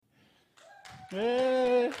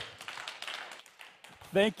Yeah.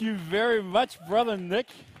 Thank you very much, Brother Nick.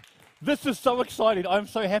 This is so exciting. I'm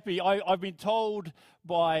so happy. I've been told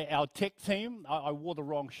by our tech team, I wore the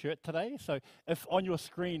wrong shirt today. So if on your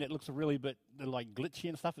screen it looks a really bit like glitchy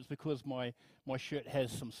and stuff, it's because my shirt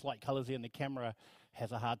has some slight colors there and the camera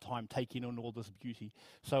has a hard time taking on all this beauty.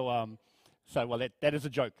 So that is a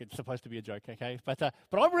joke. It's supposed to be a joke, okay? But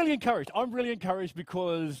I'm really encouraged. I'm really encouraged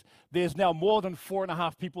because there's now more than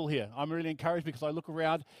 4.5 people here. I'm really encouraged because I look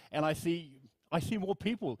around and I see more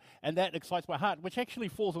people, and that excites my heart, which actually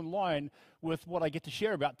falls in line with what I get to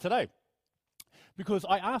share about today. Because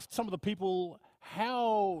I asked some of the people,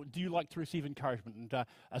 how do you like to receive encouragement? And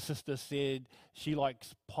a sister said she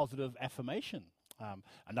likes positive affirmation.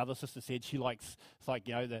 Another sister said she likes, it's like,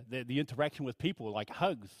 the interaction with people, like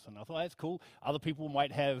hugs. And I thought, that's cool. Other people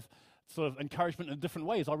might have sort of encouragement in different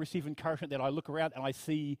ways. I receive encouragement that I look around and I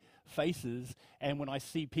see faces, and when I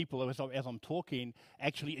see people as I'm talking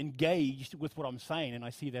actually engaged with what I'm saying, and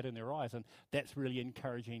I see that in their eyes, and that's really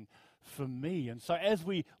encouraging for me. And so as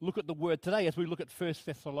we look at the word today, as we look at 1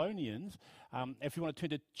 Thessalonians, if you want to turn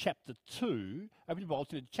to chapter 2, open your Bible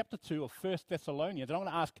to chapter 2 of 1 Thessalonians, and I'm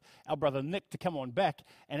going to ask our brother Nick to come on back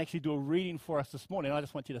and actually do a reading for us this morning. And I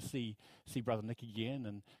just want you to see brother Nick again,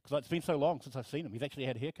 and because it's been so long since I've seen him. He's actually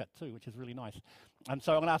had a haircut too, which is really nice. And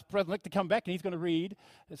so I'm going to ask brother Nick to come back, and he's going to read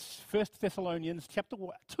 1 Thessalonians chapter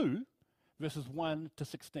 2, verses 1 to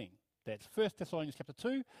 16. That's 1 Thessalonians chapter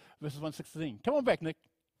 2, verses 1 to 16. Come on back, Nick.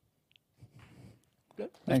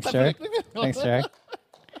 Thanks, Jerry. Thanks, Jerry.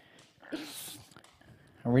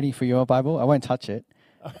 I'm reading for your Bible. I won't touch it.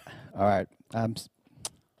 All right. 1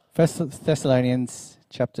 Thessalonians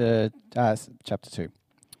chapter 2.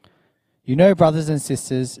 You know, brothers and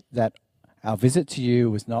sisters, that our visit to you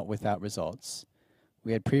was not without results.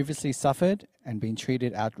 We had previously suffered and been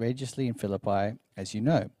treated outrageously in Philippi, as you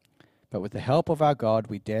know. But with the help of our God,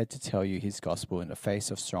 we dared to tell you his gospel in the face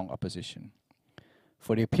of strong opposition.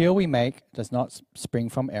 For the appeal we make does not spring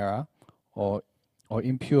from error or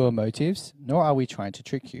impure motives, nor are we trying to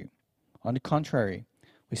trick you. On the contrary,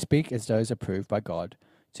 we speak as those approved by God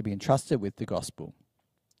to be entrusted with the gospel.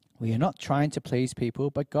 We are not trying to please people,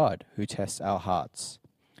 but God, who tests our hearts.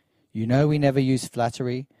 You know we never use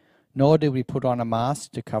flattery, nor do we put on a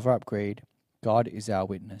mask to cover up greed. God is our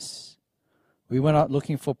witness. We were not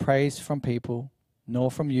looking for praise from people, nor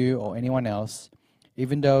from you or anyone else,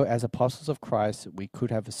 even though as apostles of Christ we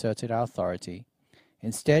could have asserted our authority.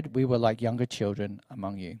 Instead, we were like younger children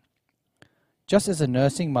among you. Just as a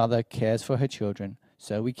nursing mother cares for her children,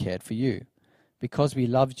 so we cared for you. Because we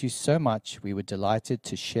loved you so much, we were delighted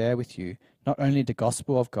to share with you not only the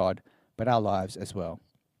gospel of God, but our lives as well.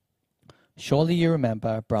 Surely you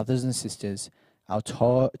remember, brothers and sisters, our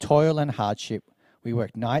toil and hardship. We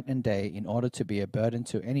worked night and day in order not to be a burden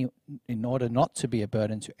to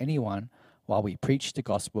anyone, while we preach the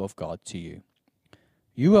gospel of God to you.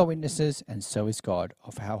 You are witnesses, and so is God,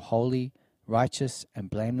 of how holy, righteous, and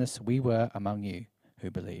blameless we were among you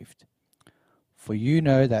who believed. For you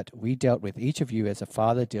know that we dealt with each of you as a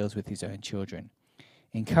father deals with his own children,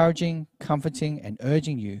 encouraging, comforting, and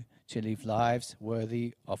urging you to live lives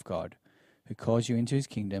worthy of God, who calls you into his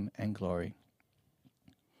kingdom and glory.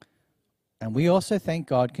 And we also thank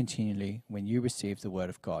God continually when you received the word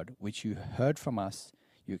of God, which you heard from us.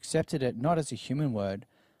 You accepted it not as a human word,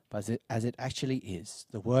 but as it actually is,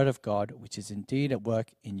 the word of God, which is indeed at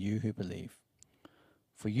work in you who believe.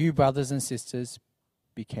 For you, brothers and sisters,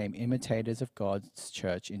 became imitators of God's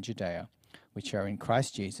church in Judea, which are in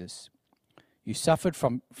Christ Jesus. You suffered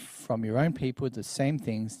from your own people the same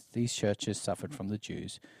things these churches suffered from the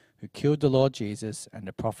Jews, who killed the Lord Jesus and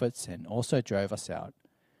the prophets and also drove us out.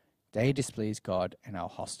 They displeased God and are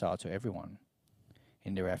hostile to everyone,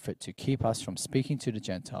 in their effort to keep us from speaking to the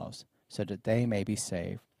Gentiles, so that they may be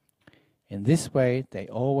saved. In this way, they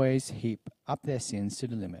always heap up their sins to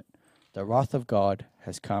the limit. The wrath of God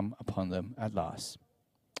has come upon them at last.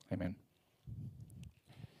 Amen.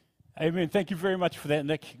 Amen. Thank you very much for that,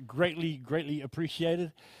 Nick. Greatly, greatly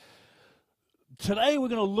appreciated. Today we're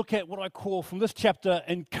going to look at what I call from this chapter,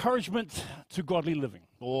 encouragement to godly living,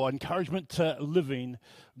 or encouragement to living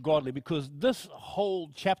godly, because this whole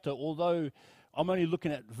chapter, although I'm only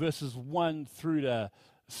looking at verses 1 through to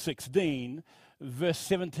 16, verse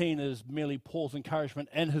 17 is merely Paul's encouragement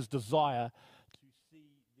and his desire to see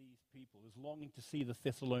these people, his longing to see the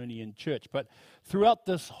Thessalonian church. But throughout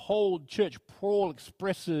this whole church, Paul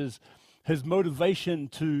expresses his motivation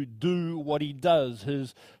to do what he does,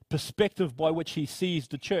 his perspective by which he sees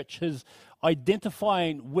the church, his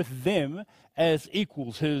identifying with them as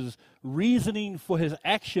equals, his reasoning for his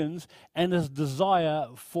actions, and his desire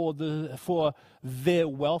for their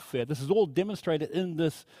welfare. This is all demonstrated in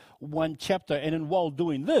this one chapter. And while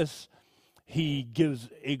doing this, he gives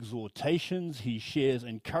exhortations, he shares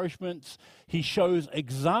encouragements, he shows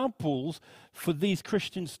examples for these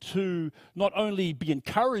Christians to not only be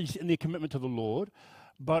encouraged in their commitment to the Lord,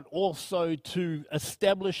 but also to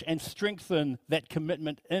establish and strengthen that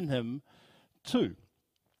commitment in him too.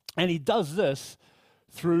 And he does this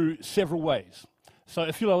through several ways. So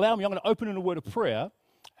if you'll allow me, I'm going to open in a word of prayer,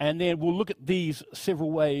 and then we'll look at these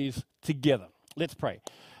several ways together. Let's pray.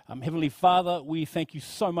 Heavenly Father, we thank you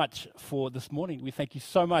so much for this morning. We thank you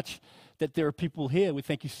so much that there are people here. We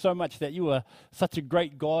thank you so much that you are such a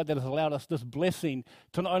great God that has allowed us this blessing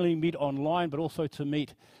to not only meet online, but also to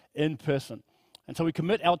meet in person. And so we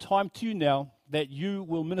commit our time to you now, that you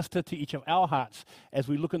will minister to each of our hearts as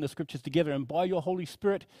we look in the scriptures together, and by your Holy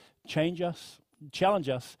Spirit, change us, challenge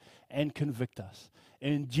us, and convict us.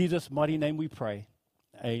 In Jesus' mighty name we pray.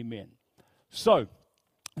 Amen. So,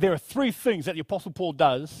 there are three things that the Apostle Paul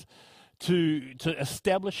does to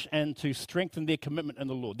establish and to strengthen their commitment in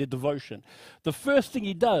the Lord, their devotion. The first thing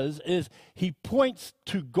he does is he points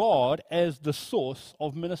to God as the source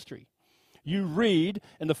of ministry. You read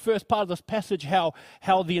in the first part of this passage how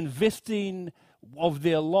the investing of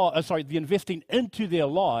the investing into their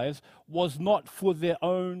lives was not for their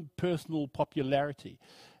own personal popularity.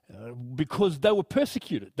 Because they were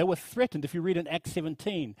persecuted, they were threatened. If you read in Acts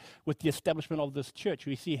 17 with the establishment of this church,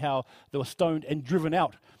 we see how they were stoned and driven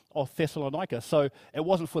out of Thessalonica. So it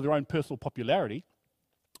wasn't for their own personal popularity.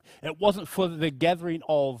 It wasn't for the gathering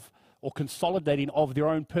of or consolidating of their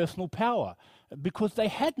own personal power, because they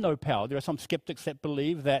had no power. There are some skeptics that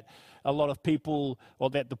believe that a lot of people, or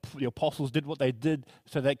that the apostles did what they did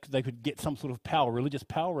so that they could get some sort of power, religious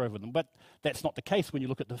power over them. But that's not the case when you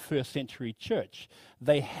look at the first century church.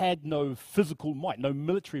 They had no physical might, no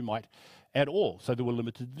military might at all, so they were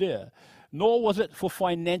limited there. Nor was it for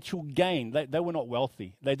financial gain. They were not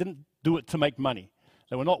wealthy. They didn't do it to make money.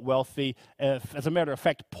 They were not wealthy. As a matter of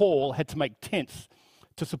fact, Paul had to make tents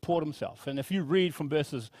to support himself. And if you read from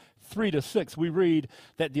verses 3 to 6, we read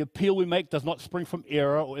that the appeal we make does not spring from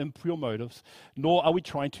error or impure motives, nor are we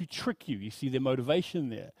trying to trick you. You see their motivation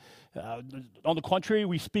there. On the contrary,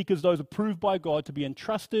 we speak as those approved by God to be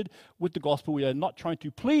entrusted with the gospel. We are not trying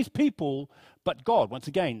to please people, but God. Once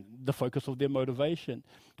again, the focus of their motivation,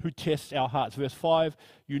 who tests our hearts. Verse 5,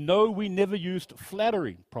 you know we never used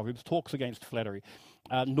flattery. Proverbs talks against flattery.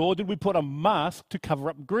 Nor did we put a mask to cover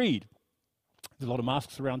up greed. There's a lot of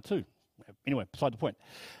masks around too. Anyway, beside the point.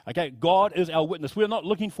 Okay, God is our witness. We're not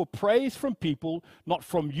looking for praise from people, not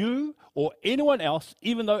from you or anyone else,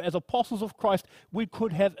 even though as apostles of Christ, we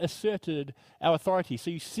could have asserted our authority. So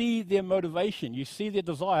you see their motivation, you see their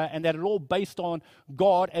desire, and that it all based on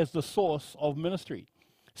God as the source of ministry.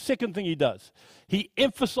 Second thing he does, he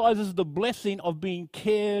emphasizes the blessing of being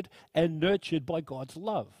cared and nurtured by God's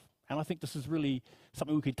love. And I think this is really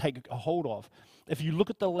something we could take a hold of. If you look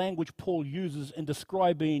at the language Paul uses in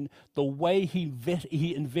describing the way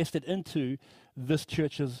he invested into this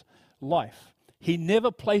church's life, he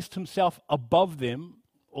never placed himself above them,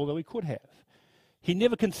 although he could have. He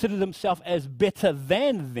never considered himself as better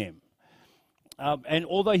than them. And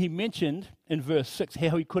although he mentioned in verse 6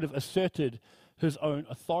 how he could have asserted his own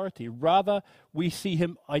authority, rather we see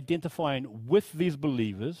him identifying with these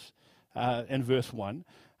believers in verse 1,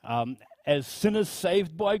 as sinners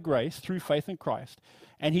saved by grace through faith in Christ.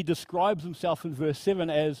 And he describes himself in verse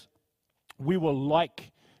 7 as, we were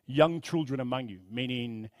like young children among you,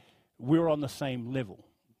 meaning we're on the same level.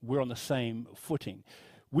 We're on the same footing.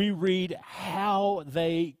 We read how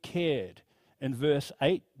they cared. In verse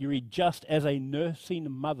 8, you read, just as a nursing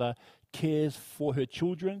mother cares for her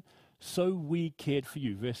children, so we cared for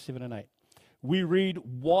you. Verse 7 and 8. We read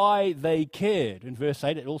why they cared. In verse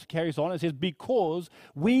 8, it also carries on. It says, because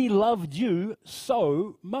we loved you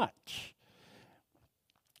so much.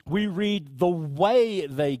 We read the way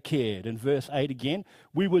they cared. In verse 8 again,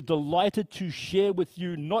 we were delighted to share with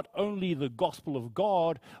you not only the gospel of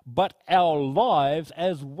God, but our lives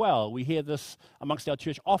as well. We hear this amongst our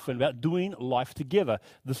church often about doing life together.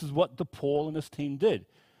 This is what Paul and his team did.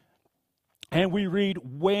 And we read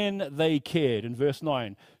when they cared in verse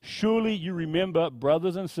 9. Surely you remember,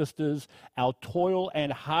 brothers and sisters, our toil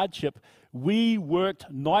and hardship. We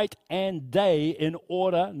worked night and day in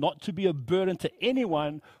order not to be a burden to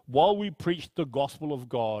anyone while we preached the gospel of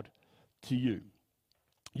God to you.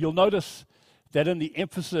 You'll notice that in the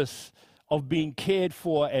emphasis of being cared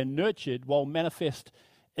for and nurtured, while manifest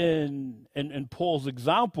in Paul's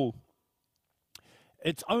example,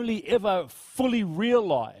 it's only ever fully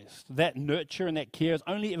realized, that nurture and that care is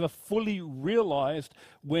only ever fully realized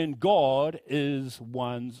when God is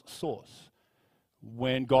one's source,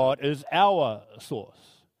 when God is our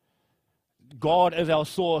source. God is our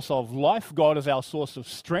source of life. God is our source of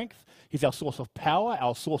strength. He's our source of power,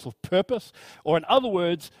 our source of purpose. Or in other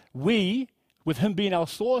words, we, with Him being our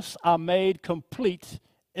source, are made complete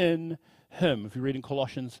in Him. If you read in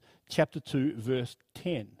Colossians chapter 2, verse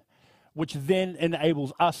 10. Which then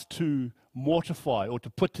enables us to mortify or to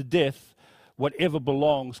put to death whatever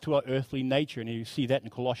belongs to our earthly nature. And you see that in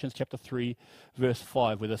Colossians chapter 3, verse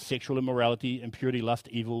 5, where there's sexual immorality, impurity, lust,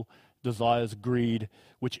 evil, desires, greed,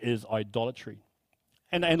 which is idolatry.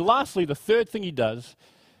 And lastly, the third thing he does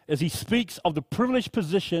is he speaks of the privileged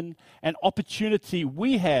position and opportunity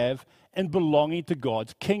we have in belonging to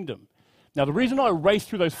God's kingdom. Now, the reason I race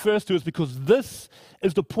through those first two is because this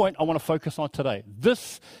is the point I want to focus on today.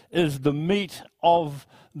 This is the meat of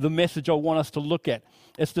the message I want us to look at.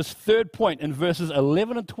 It's this third point in verses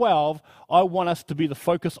 11 and 12 I want us to be the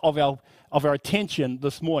focus of our attention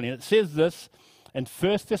this morning. It says this in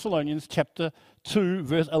 1 Thessalonians chapter 2,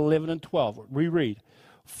 verse 11 and 12. We read,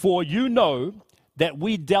 "For you know that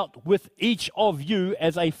we dealt with each of you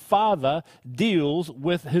as a father deals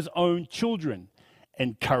with his own children,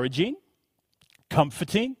 encouraging,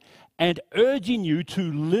 comforting, and urging you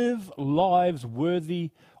to live lives worthy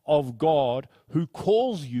of God, who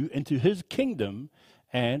calls you into His kingdom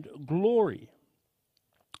and glory."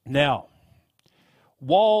 Now,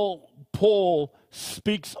 while Paul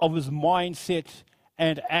speaks of his mindset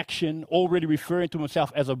and action, already referring to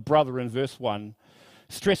himself as a brother in verse 1,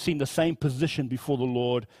 stressing the same position before the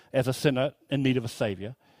Lord as a sinner in need of a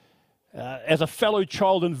Savior, as a fellow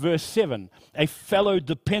child in verse 7, a fellow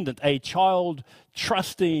dependent, a child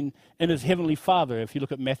trusting in his heavenly Father. If you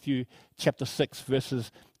look at Matthew chapter 6,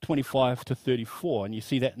 verses 25 to 34, and you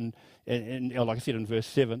see that in like I said, in verse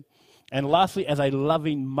 7. And lastly, as a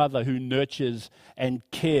loving mother who nurtures and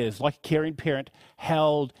cares, like a caring parent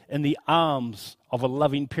held in the arms of a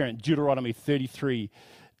loving parent, Deuteronomy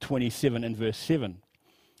 33:27 and verse 7.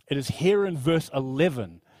 It is here in verse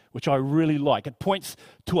 11, which I really like. It points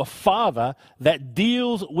to a father that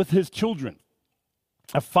deals with his children.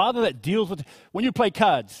 A father that deals with... When you play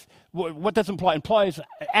cards, what does it imply? It implies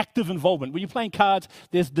active involvement. When you're playing cards,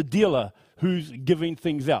 there's the dealer who's giving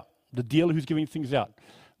things out. The dealer who's giving things out.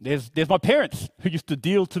 There's my parents who used to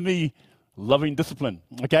deal to me loving discipline,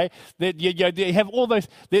 okay? You have all those...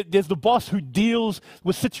 There's the boss who deals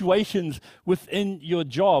with situations within your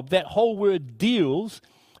job. That whole word deals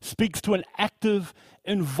speaks to an active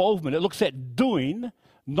involvement. It looks at doing,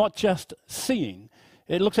 not just seeing.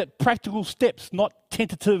 It looks at practical steps, not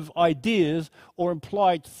tentative ideas or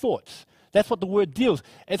implied thoughts. That's what the word deals.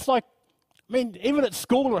 It's like, I mean, even at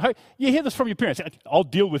school or home, you hear this from your parents. "I'll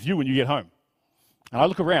deal with you when you get home." And I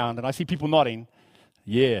look around and I see people nodding.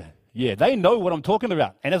 Yeah, they know what I'm talking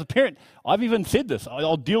about. And as a parent, I've even said this.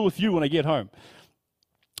 "I'll deal with you when I get home."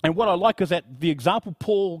 And what I like is that the example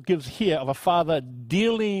Paul gives here of a father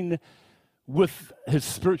dealing with his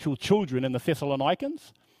spiritual children in the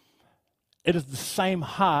Thessalonians, it is the same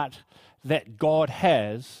heart that God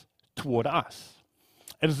has toward us.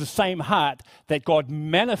 It is the same heart that God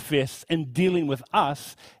manifests in dealing with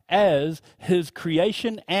us as His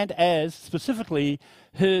creation and as, specifically,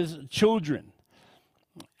 His children.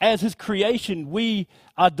 As His creation, we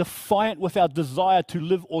are defiant with our desire to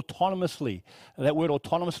live autonomously. That word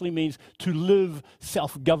autonomously means to live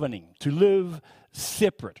self-governing, to live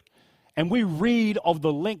separate. And we read of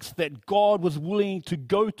the lengths that God was willing to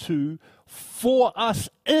go to for us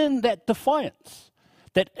in that defiance.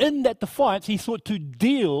 That in that defiance, He sought to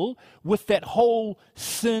deal with that whole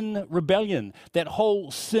sin rebellion, that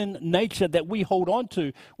whole sin nature that we hold on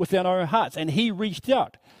to within our own hearts. And He reached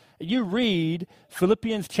out. You read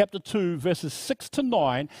Philippians chapter 2, verses 6 to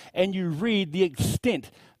 9, and you read the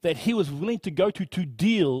extent that He was willing to go to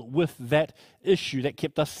deal with that issue that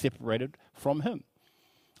kept us separated from Him.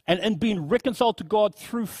 And in being reconciled to God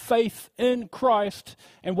through faith in Christ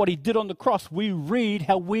and what He did on the cross, we read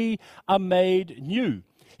how we are made new.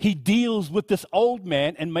 He deals with this old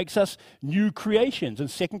man and makes us new creations in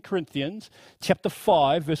 2 Corinthians chapter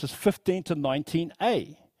 5, verses 15 to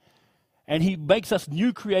 19a. And He makes us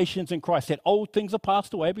new creations in Christ, that old things are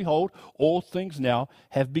passed away, behold, all things now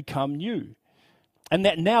have become new. And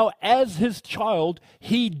that now, as His child,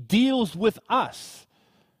 He deals with us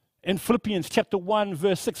In Philippians chapter 1,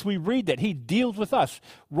 verse 6, we read that he deals with us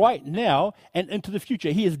right now and into the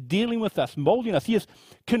future. He is dealing with us, molding us. He is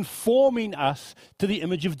conforming us to the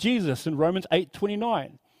image of Jesus in Romans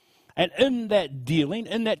 8:29. And in that dealing,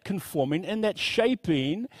 in that conforming, in that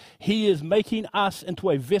shaping, he is making us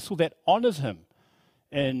into a vessel that honors him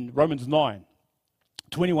in Romans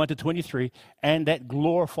 9:21-23, and that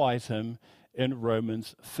glorifies him in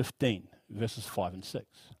Romans 15, verses 5 and 6.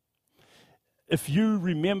 If you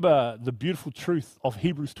remember the beautiful truth of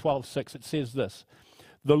Hebrews 12:6, it says this: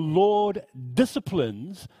 the Lord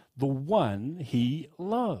disciplines the one he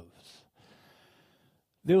loves.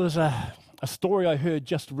 There was a story I heard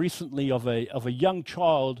just recently of a young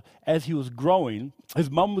child as he was growing. His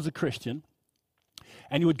mum was a Christian,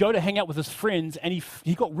 and he would go to hang out with his friends, and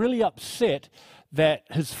he got really upset that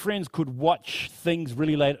his friends could watch things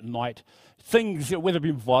really late at night, things, whether it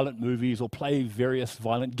be violent movies or play various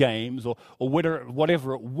violent games or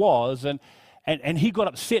whatever it was, and he got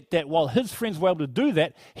upset that while his friends were able to do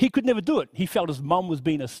that, he could never do it. He felt his mum was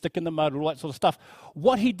being a stick in the mud, all that sort of stuff.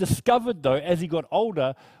 What he discovered, though, as he got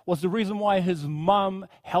older, was the reason why his mum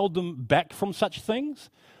held him back from such things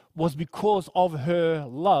was because of her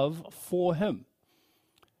love for him.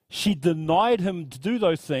 She denied him to do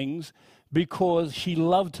those things because she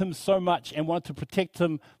loved him so much and wanted to protect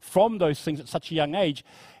him from those things at such a young age.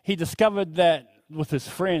 He discovered that with his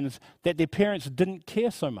friends, that their parents didn't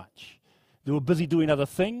care so much. They were busy doing other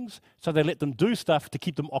things, so they let them do stuff to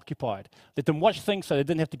keep them occupied. Let them watch things so they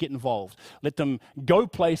didn't have to get involved. Let them go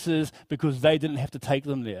places because they didn't have to take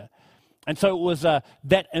them there. And so it was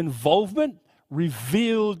that involvement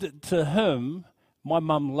revealed to him, my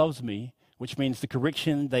mum loves me, which means the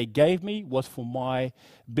correction they gave me was for my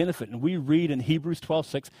benefit. And we read in Hebrews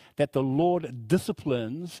 12:6 that the Lord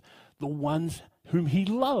disciplines the ones whom he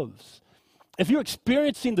loves. If you're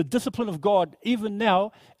experiencing the discipline of God even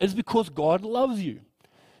now, it's because God loves you.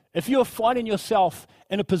 If you're finding yourself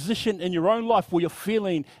in a position in your own life where you're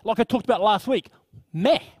feeling, like I talked about last week,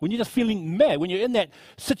 meh, when you're just feeling meh, when you're in that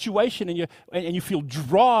situation and you feel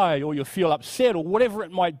dry or you feel upset or whatever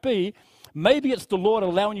it might be, maybe it's the Lord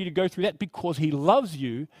allowing you to go through that because he loves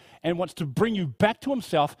you and wants to bring you back to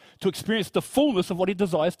himself to experience the fullness of what he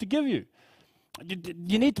desires to give you.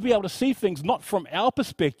 You need to be able to see things not from our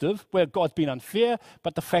perspective, where God's been unfair,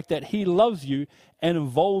 but the fact that he loves you and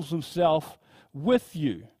involves himself with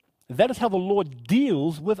you. That is how the Lord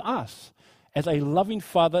deals with us, as a loving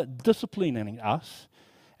Father disciplining us,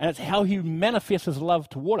 and it's how he manifests his love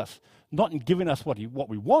toward us, not in giving us what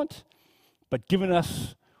we want, but giving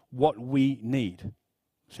us what we need.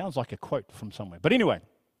 Sounds like a quote from somewhere. But anyway,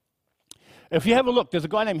 if you have a look, there's a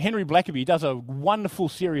guy named Henry Blackaby. He does a wonderful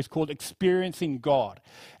series called Experiencing God.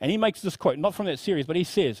 And he makes this quote, not from that series, but he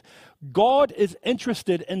says, God is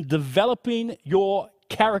interested in developing your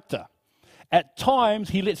character. At times,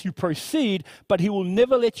 he lets you proceed, but he will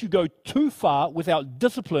never let you go too far without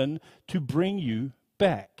discipline to bring you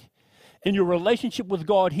back. In your relationship with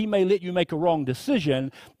God, he may let you make a wrong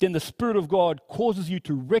decision. Then the Spirit of God causes you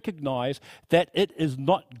to recognize that it is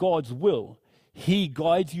not God's will. He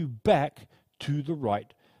guides you back to the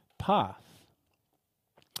right path.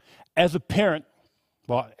 As a parent,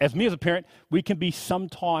 as a parent, we can be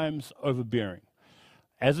sometimes overbearing.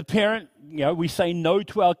 As a parent, we say no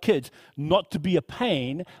to our kids, not to be a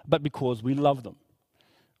pain, but because we love them.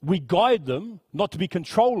 We guide them, not to be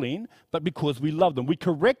controlling, but because we love them. We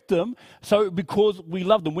correct them, so because we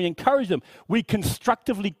love them. We encourage them. We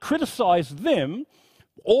constructively criticize them,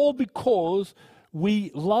 all because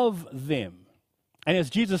we love them. And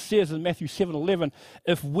as Jesus says in Matthew 7:11,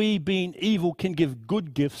 if we, being evil, can give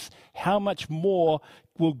good gifts, how much more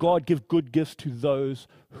will God give good gifts to those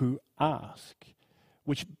who ask?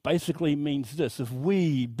 Which basically means this: if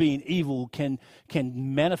we, being evil, can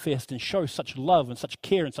manifest and show such love and such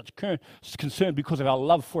care and such concern because of our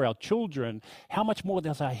love for our children, how much more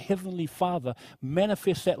does our Heavenly Father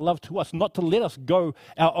manifest that love to us, not to let us go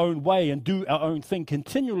our own way and do our own thing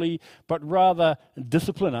continually, but rather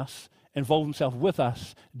discipline us, involve himself with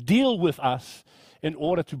us, deal with us in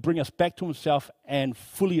order to bring us back to himself and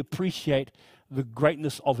fully appreciate the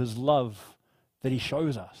greatness of his love that he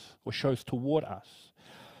shows us or shows toward us.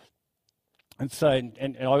 And so,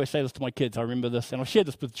 and I always say this to my kids, I remember this, and I've shared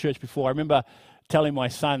this with the church before. I remember telling my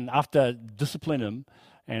son, after disciplining him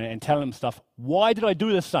and telling him stuff, why did I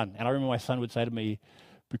do this, son? And I remember my son would say to me,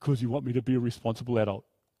 because you want me to be a responsible adult.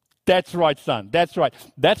 That's right, son. That's right.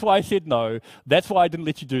 That's why I said no. That's why I didn't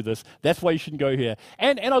let you do this. That's why you shouldn't go here.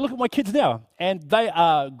 And I look at my kids now, and they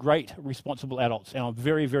are great, responsible adults, and I'm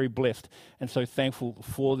very, very blessed and so thankful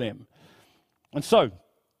for them. And so,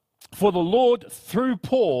 for the Lord, through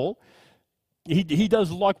Paul, he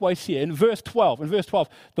does likewise here. In verse 12,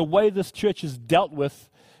 the way this church is dealt with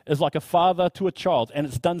is like a father to a child, and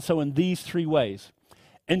it's done so in these three ways.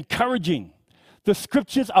 Encouraging. The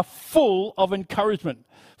scriptures are full of encouragement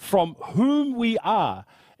from whom we are.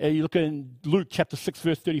 You look in Luke chapter 6,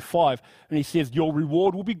 verse 35, and he says, your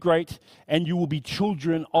reward will be great, and you will be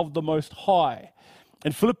children of the Most High.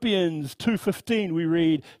 In Philippians 2:15, we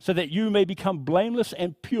read, so that you may become blameless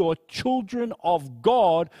and pure, children of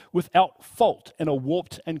God without fault in a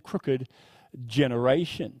warped and crooked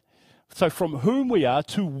generation. So from whom we are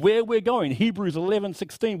to where we're going. Hebrews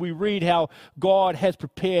 11:16, we read how God has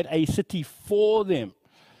prepared a city for them.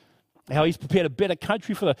 How he's prepared a better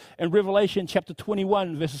country for them. In Revelation chapter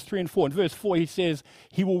 21, verses 3 and 4. In verse 4, he says,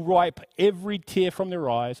 he will wipe every tear from their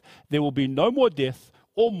eyes. There will be no more death,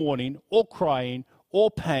 or mourning, or crying,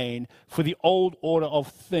 or pain, for the old order of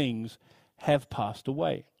things have passed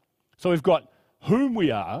away. So we've got whom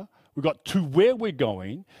we are, we've got to where we're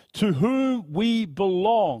going, to whom we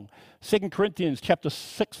belong. 2 Corinthians chapter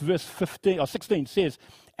 6, verse 16 says,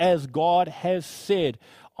 as God has said,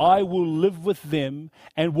 I will live with them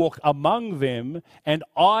and walk among them, and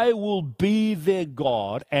I will be their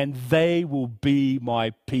God, and they will be my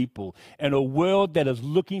people. In a world that is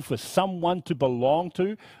looking for someone to belong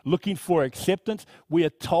to, looking for acceptance, we are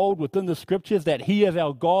told within the scriptures that he is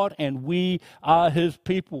our God and we are his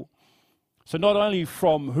people. So not only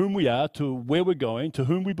from whom we are to where we're going, to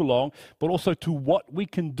whom we belong, but also to what we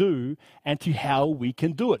can do and to how we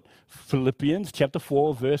can do it. Philippians chapter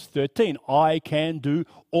 4, verse 13. I can do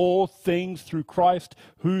all things through Christ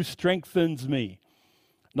who strengthens me.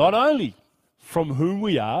 Not only from whom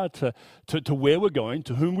we are to where we're going,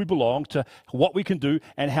 to whom we belong, to what we can do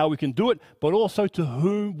and how we can do it, but also to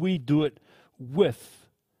whom we do it with.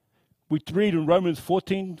 We read in Romans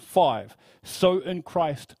 14:5, so in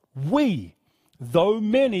Christ we, though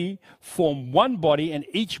many, form one body, and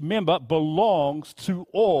each member belongs to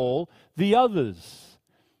all the others.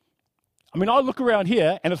 I mean, I look around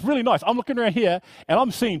here, and it's really nice. I'm looking around here, and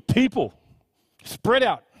I'm seeing people spread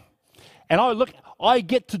out. And I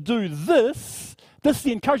get to do this. This is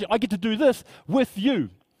the encouragement. I get to do this with you.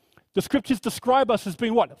 The scriptures describe us as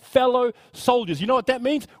being what? Fellow soldiers. You know what that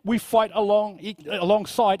means? We fight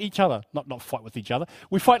alongside each other. Not fight with each other.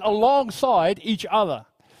 We fight alongside each other.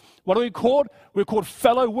 What are we called? We're called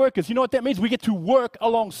fellow workers. You know what that means? We get to work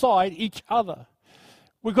alongside each other.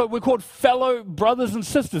 We're called fellow brothers and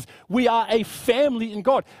sisters. We are a family in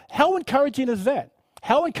God. How encouraging is that?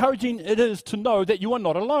 How encouraging it is to know that you are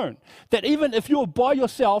not alone. That even if you're by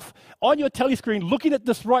yourself on your telescreen looking at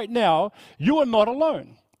this right now, you are not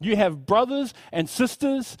alone. You have brothers and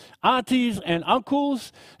sisters, aunties and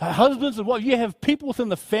uncles, husbands and wives. You have people within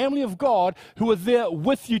the family of God who are there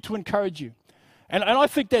with you to encourage you. And I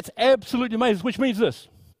think that's absolutely amazing, which means this.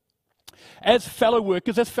 As fellow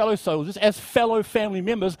workers, as fellow soldiers, as fellow family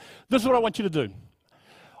members, this is what I want you to do.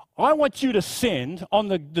 I want you to send on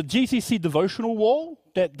the GCC devotional wall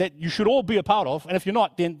that you should all be a part of. And if you're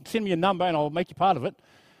not, then send me a number and I'll make you part of it.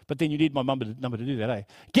 But then you need my number to do that, eh?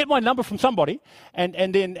 Get my number from somebody and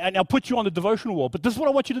I'll put you on the devotional wall. But this is what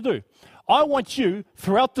I want you to do. I want you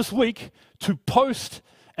throughout this week to post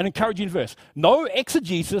an encouraging verse. No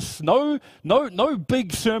exegesis, no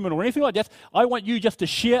big sermon or anything like that. I want you just to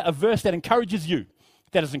share a verse that encourages you,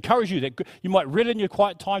 that has encouraged you, that you might read it in your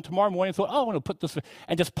quiet time tomorrow morning and thought, oh, I want to put this,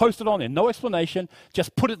 and just post it on there. No explanation,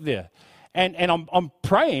 just put it there. And I'm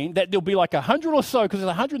praying that there'll be like 100 or so, because there's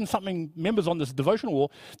 100 and something members on this devotional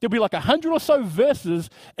wall, there'll be like 100 or so verses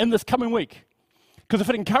in this coming week. Because if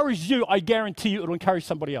it encourages you, I guarantee you it'll encourage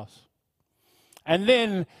somebody else. And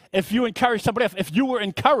then if you encourage somebody else, if you were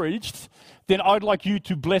encouraged, then I'd like you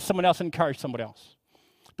to bless someone else and encourage somebody else.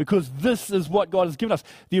 Because this is what God has given us,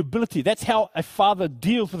 the ability. That's how a father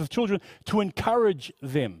deals with his children, to encourage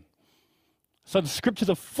them. So the scriptures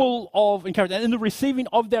are full of encouragement. And in the receiving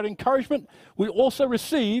of that encouragement, we also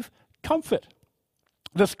receive comfort.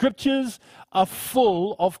 The scriptures are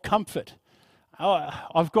full of comfort.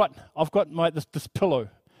 I've got this pillow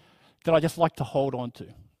that I just like to hold on to.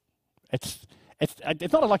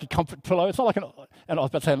 It's not like a comfort pillow. It's not like I was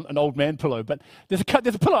about to say an old man pillow, but there's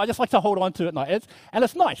a pillow I just like to hold on to at night. And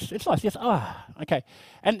it's nice. It's nice. Yes. Okay.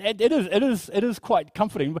 And it is quite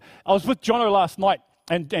comforting. I was with Jono last night,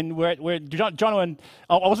 and we're Jono and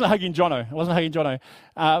I wasn't hugging Jono.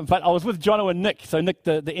 But I was with Jono and Nick. So Nick,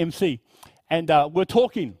 the MC, and we're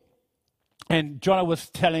talking. And Jono was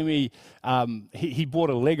telling me he bought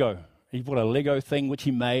a Lego. He bought a Lego thing which he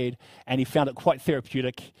made, and he found it quite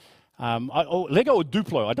therapeutic. Lego or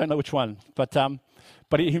Duplo, I don't know which one, but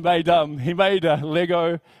he made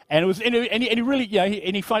Lego, and it was and he really,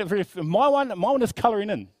 and he found it very. My one is colouring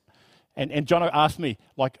in. And Jono asked me,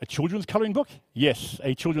 like a children's colouring book? Yes,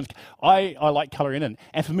 a children's. I like colouring in.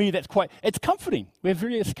 And for me, it's comforting. We have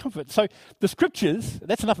various comforts. So the scriptures,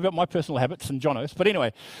 that's enough about my personal habits and Jono's. But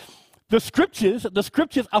anyway, the scriptures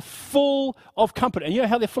are full of comfort. And you know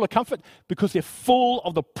how they're full of comfort? Because they're full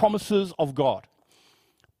of the promises of God.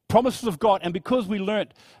 Promises of God. And because we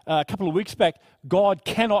learnt a couple of weeks back, God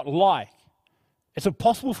cannot lie. It's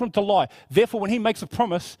impossible for him to lie. Therefore, when he makes a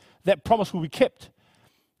promise, that promise will be kept.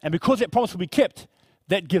 And because that promise will be kept,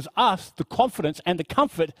 that gives us the confidence and the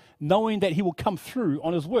comfort knowing that he will come through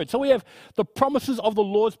on his word. So we have the promises of the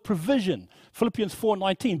Lord's provision. Philippians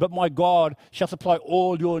 4:19, but my God shall supply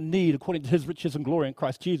all your need according to his riches and glory in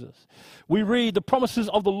Christ Jesus. We read the promises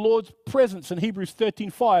of the Lord's presence in Hebrews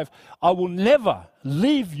 13:5, I will never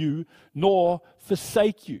leave you nor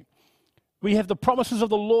forsake you. We have the promises of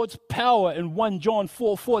the Lord's power in 1 John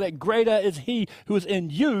 4:4, that greater is he who is in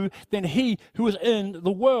you than he who is in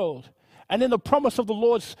the world. And then the promise of the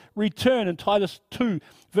Lord's return in Titus 2,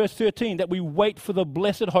 verse 13, that we wait for the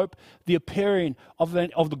blessed hope, the appearing of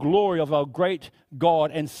the glory of our great God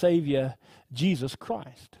and Savior, Jesus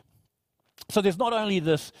Christ. So there's not only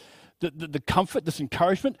this, the comfort, this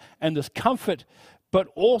encouragement and this comfort, but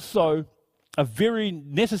also a very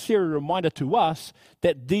necessary reminder to us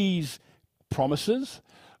that these promises,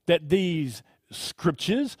 that these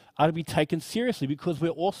scriptures are to be taken seriously, because we're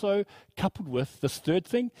also coupled with this third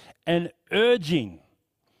thing, an urging.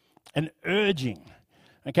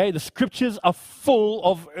 Okay, the scriptures are full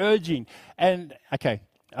of urging. And okay,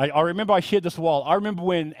 I remember I shared this a while. I remember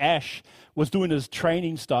when Ash was doing his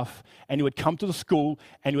training stuff, and he would come to the school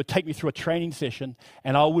and he would take me through a training session,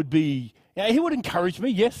 and I would be, he would encourage me,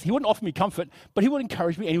 yes, he wouldn't offer me comfort, but he would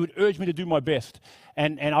encourage me and he would urge me to do my best.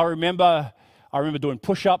 And I remember doing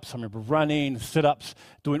push-ups, I remember running, sit-ups,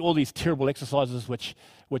 doing all these terrible exercises, which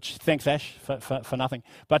thanks Ash for nothing.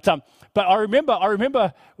 But I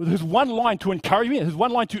remember his one line to encourage me, his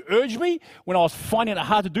one line to urge me when I was finding it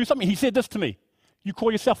hard to do something. He said this to me: "You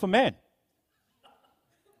call yourself a man.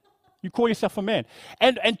 You call yourself a man."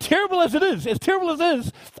 And terrible as it is,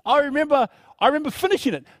 I remember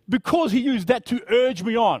finishing it because he used that to urge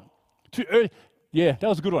me on. Yeah, that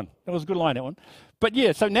was a good one. That was a good line, that one. But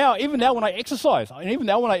yeah, so even now when I exercise,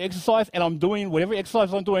 and I'm doing whatever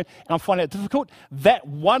exercise I'm doing, and I'm finding it difficult, that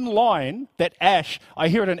one line, that Ash, I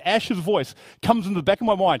hear it in Ash's voice, comes in the back of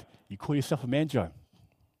my mind. You call yourself a man, Joe?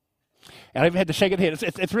 And I even had to shake it head.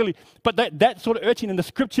 It's really, but that sort of urging, and the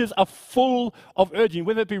scriptures are full of urging,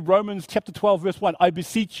 whether it be Romans chapter 12, verse 1, I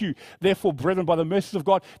beseech you, therefore, brethren, by the mercies of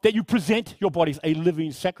God, that you present your bodies a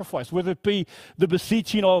living sacrifice. Whether it be the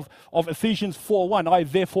beseeching of Ephesians 4:1, I,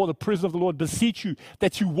 therefore, the prisoner of the Lord, beseech you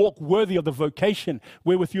that you walk worthy of the vocation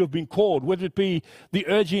wherewith you have been called. Whether it be the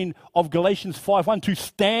urging of Galatians 5:1, to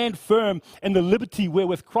stand firm in the liberty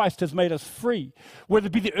wherewith Christ has made us free. Whether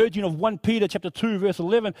it be the urging of 1 Peter chapter 2, verse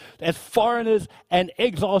 11, as foreigners and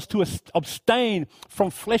exiles to abstain from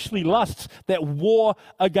fleshly lusts that war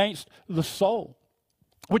against the soul,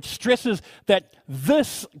 which stresses that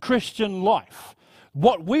this Christian life,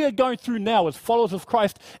 what we are going through now as followers of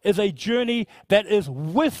Christ, is a journey that is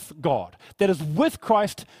with God, that is with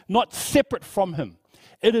Christ, not separate from him.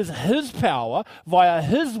 It is his power, via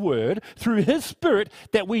his word, through his Spirit,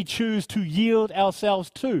 that we choose to yield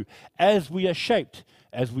ourselves to as we are shaped,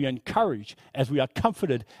 as we are encouraged, as we are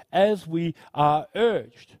comforted, as we are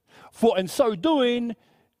urged. For in so doing,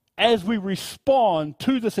 as we respond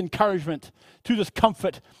to this encouragement, to this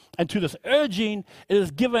comfort, and to this urging,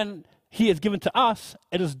 he has given to us,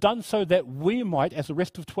 it is done so that we might, as the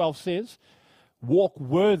rest of 12 says, walk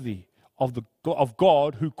worthy of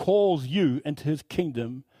God who calls you into his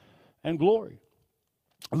kingdom and glory.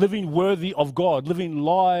 Living worthy of God, living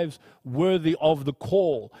lives worthy of the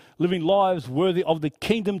call, living lives worthy of the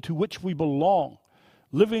kingdom to which we belong,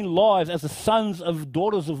 living lives as the sons and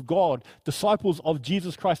daughters of God, disciples of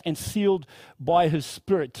Jesus Christ, and sealed by his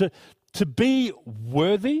Spirit. To be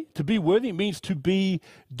worthy means to be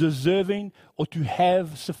deserving or to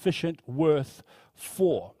have sufficient worth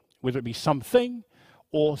for, whether it be something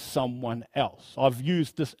or someone else. I've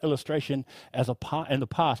used this illustration in the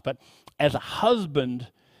past, but as a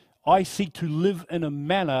husband, I seek to live in a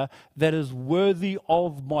manner that is worthy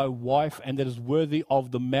of my wife and that is worthy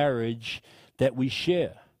of the marriage that we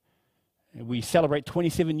share. We celebrate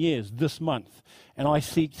 27 years this month, and I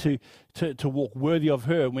seek to walk worthy of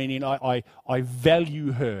her, meaning I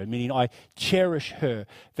value her, meaning I cherish her,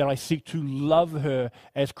 that I seek to love her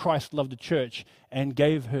as Christ loved the church and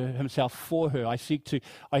gave her himself for her. I seek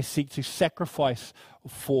to sacrifice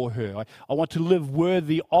for her. I want to live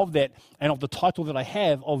worthy of that and of the title that I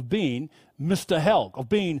have of being Mr. Helg, of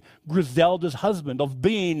being Griselda's husband, of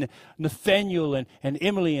being Nathaniel and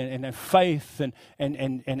Emily and Faith and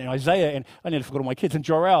Isaiah, and I never forgot all my kids, and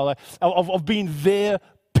Jorel, of being their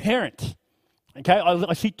parent. Okay,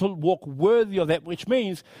 I seek to walk worthy of that, which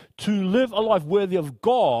means to live a life worthy of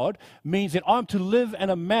God means that I'm to live in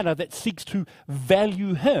a manner that seeks to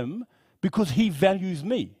value Him because He values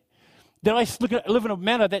me. That I live in a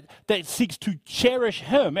manner that seeks to cherish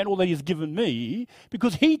Him and all that He has given me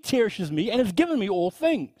because He cherishes me and has given me all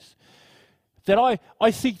things. That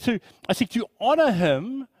I seek to honor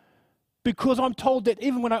Him because I'm told that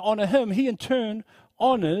even when I honor Him, He in turn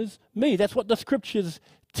honors me. That's what the Scriptures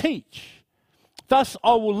teach. Thus,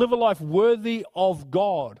 I will live a life worthy of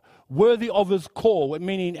God, worthy of His call,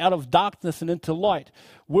 meaning out of darkness and into light,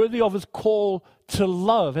 worthy of His call to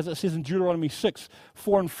love, as it says in Deuteronomy 6,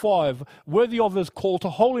 4 and 5, worthy of His call to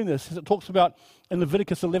holiness, as it talks about in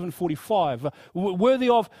Leviticus 11:45, worthy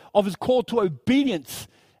of His call to obedience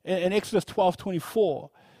in Exodus 12:24,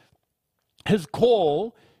 His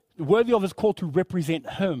call, worthy of His call to represent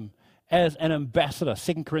Him as an ambassador,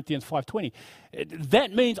 2 Corinthians 5:20.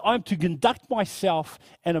 That means I'm to conduct myself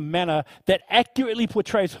in a manner that accurately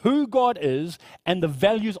portrays who God is and the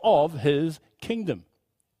values of His kingdom.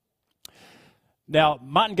 Now,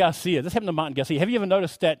 Martin Garcia, this happened to Martin Garcia. Have you ever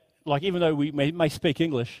noticed that, like, even though we may speak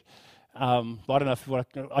English, I don't know if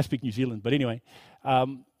I speak New Zealand, but anyway,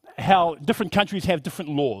 how different countries have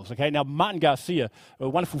different laws, okay? Now, Martin Garcia, a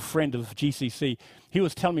wonderful friend of GCC, he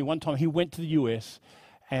was telling me one time he went to the US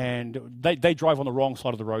and they drive on the wrong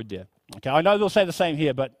side of the road there. Okay, I know they'll say the same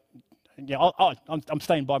here, but yeah, I'm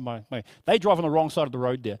staying by my. They drive on the wrong side of the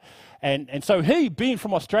road there, and so he, being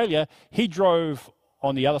from Australia, he drove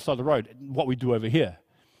on the other side of the road, what we do over here,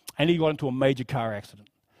 and he got into a major car accident.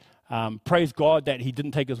 Praise God that he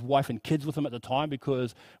didn't take his wife and kids with him at the time,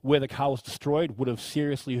 because where the car was destroyed would have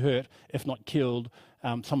seriously hurt, if not killed,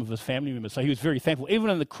 some of his family members. So he was very thankful. Even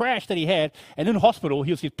in the crash that he had, and in hospital,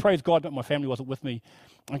 he said, praise God that my family wasn't with me.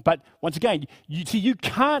 But once again, you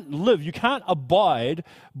can't live, you can't abide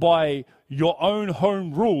by your own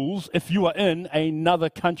home rules if you are in another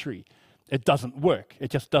country. It doesn't work. It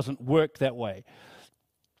just doesn't work that way.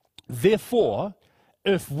 Therefore,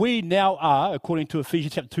 if we now are, according to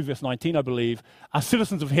Ephesians chapter 2, verse 19, I believe, are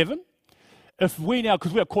citizens of heaven, if we now,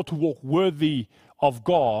 because we are called to walk worthy of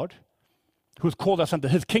God, who has called us unto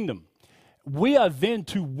His kingdom, we are then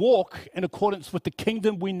to walk in accordance with the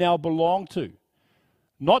kingdom we now belong to.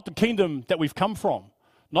 Not the kingdom that we've come from,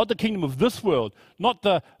 not the kingdom of this world, not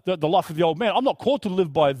the life of the old man. I'm not called to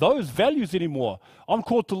live by those values anymore. I'm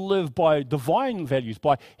called to live by divine values,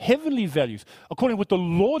 by heavenly values, according with the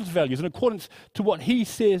Lord's values, in accordance to what He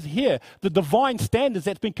says here. The divine standards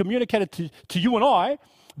that's been communicated to you and I,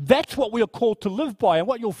 that's what we are called to live by. And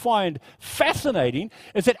what you'll find fascinating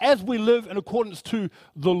is that as we live in accordance to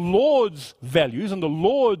the Lord's values and the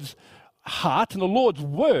Lord's heart and the Lord's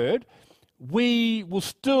word, we will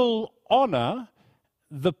still honor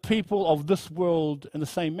the people of this world in the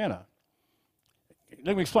same manner.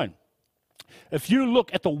 Let me explain. If you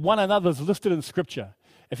look at the one another's listed in Scripture,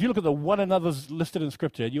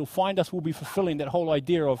 you'll find us will be fulfilling that whole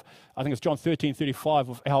idea of, I think it's John 13:35,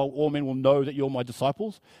 of how all men will know that you're my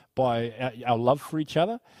disciples by our love for each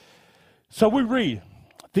other. So we read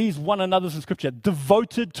these one another's in Scripture,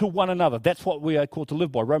 devoted to one another. That's what we are called to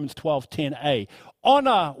live by. Romans 12:10a.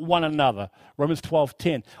 Honor one another. Romans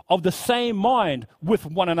 12:10. Of the same mind with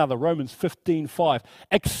one another. Romans 15:5.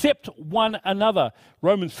 Accept one another.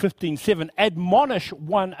 Romans 15:7. Admonish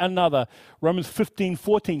one another. Romans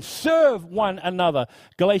 15:14. Serve one another.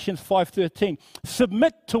 Galatians 5:13.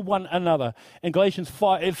 Submit to one another. In Ephesians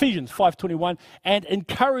 5:21. And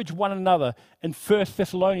encourage one another in 1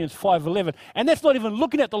 Thessalonians 5:11. And that's not even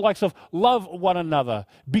looking at the likes of love one another,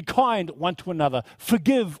 be kind one to another,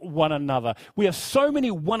 forgive one another. We have so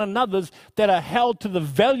many one another's that are held to the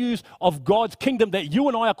values of God's kingdom that you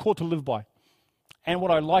and I are called to live by. And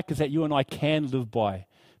what I like is that you and I can live by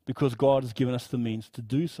because God has given us the means to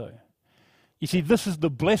do so. You see, this is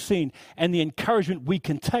the blessing and the encouragement we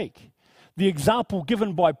can take. The example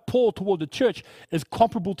given by Paul toward the church is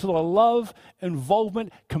comparable to the love,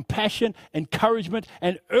 involvement, compassion, encouragement,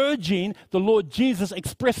 and urging the Lord Jesus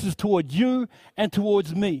expresses toward you and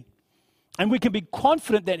towards me. And we can be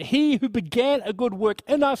confident that He who began a good work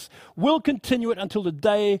in us will continue it until the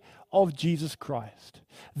day of Jesus Christ.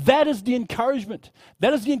 That is the encouragement.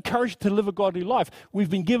 That is the encouragement to live a godly life. We've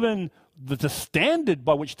been given the standard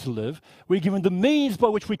by which to live. We're given the means by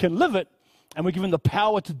which we can live it, and we're given the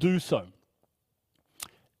power to do so.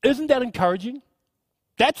 Isn't that encouraging?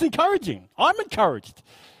 That's encouraging. I'm encouraged.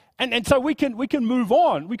 And so we can move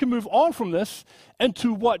on. We can move on from this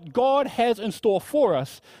into what God has in store for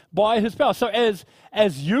us by his power. So as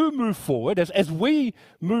you move forward, as we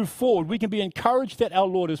move forward, we can be encouraged that our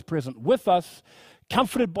Lord is present with us,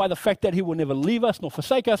 comforted by the fact that he will never leave us nor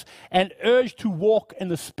forsake us, and urged to walk in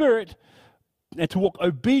the Spirit and to walk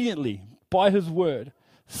obediently by his word.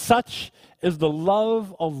 Such is the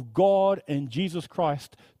love of God and Jesus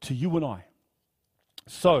Christ to you and I.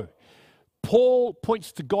 So, Paul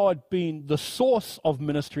points to God being the source of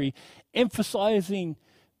ministry, emphasizing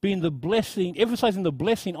the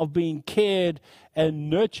blessing of being cared and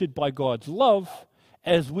nurtured by God's love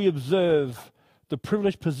as we observe the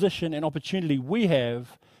privileged position and opportunity we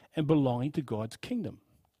have in belonging to God's kingdom.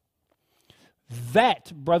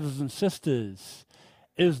 That, brothers and sisters,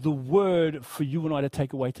 is the word for you and I to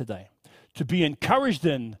take away today. To be encouraged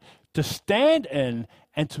in, to stand in,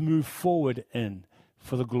 and to move forward in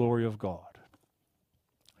for the glory of God.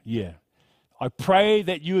 Yeah. I pray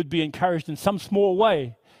that you would be encouraged in some small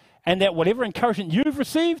way, and that whatever encouragement you've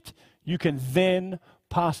received, you can then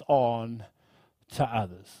pass on to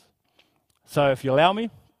others. So if you allow me,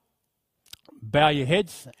 bow your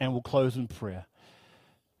heads and we'll close in prayer.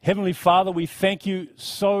 Heavenly Father, we thank you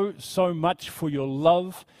so much for your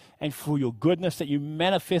love and for your goodness that you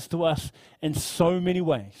manifest to us in so many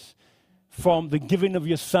ways. From the giving of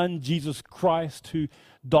your Son, Jesus Christ, who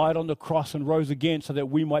died on the cross and rose again so that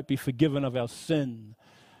we might be forgiven of our sin,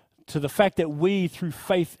 to the fact that we, through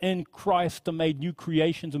faith in Christ, are made new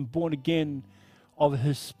creations and born again of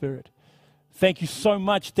his Spirit. Thank you so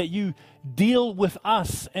much that you deal with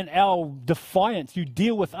us in our defiance. You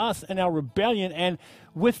deal with us in our rebellion, and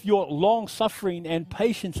with your long suffering and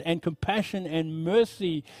patience and compassion and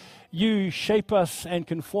mercy, you shape us and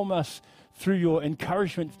conform us through your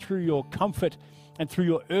encouragement, through your comfort, and through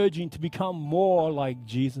your urging to become more like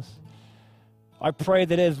Jesus. I pray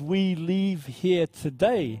that as we leave here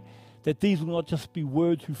today, that these will not just be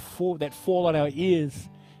words that fall on our ears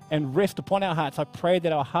and rest upon our hearts. I pray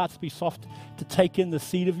that our hearts be soft to take in the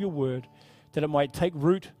seed of your word, that it might take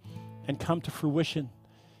root and come to fruition,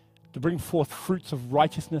 to bring forth fruits of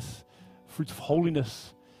righteousness, fruits of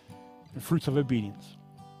holiness, and fruits of obedience.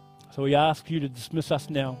 So we ask you to dismiss us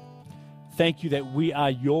now. Thank you that we are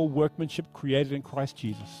your workmanship created in Christ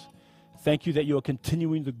Jesus. Thank you that you are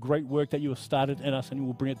continuing the great work that you have started in us and you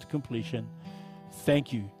will bring it to completion.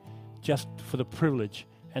 Thank you just for the privilege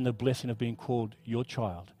and the blessing of being called your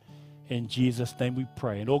child. In Jesus' name we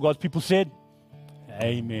pray. And all God's people said,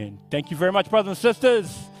 amen. Thank you very much, brothers and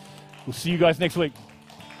sisters. We'll see you guys next week.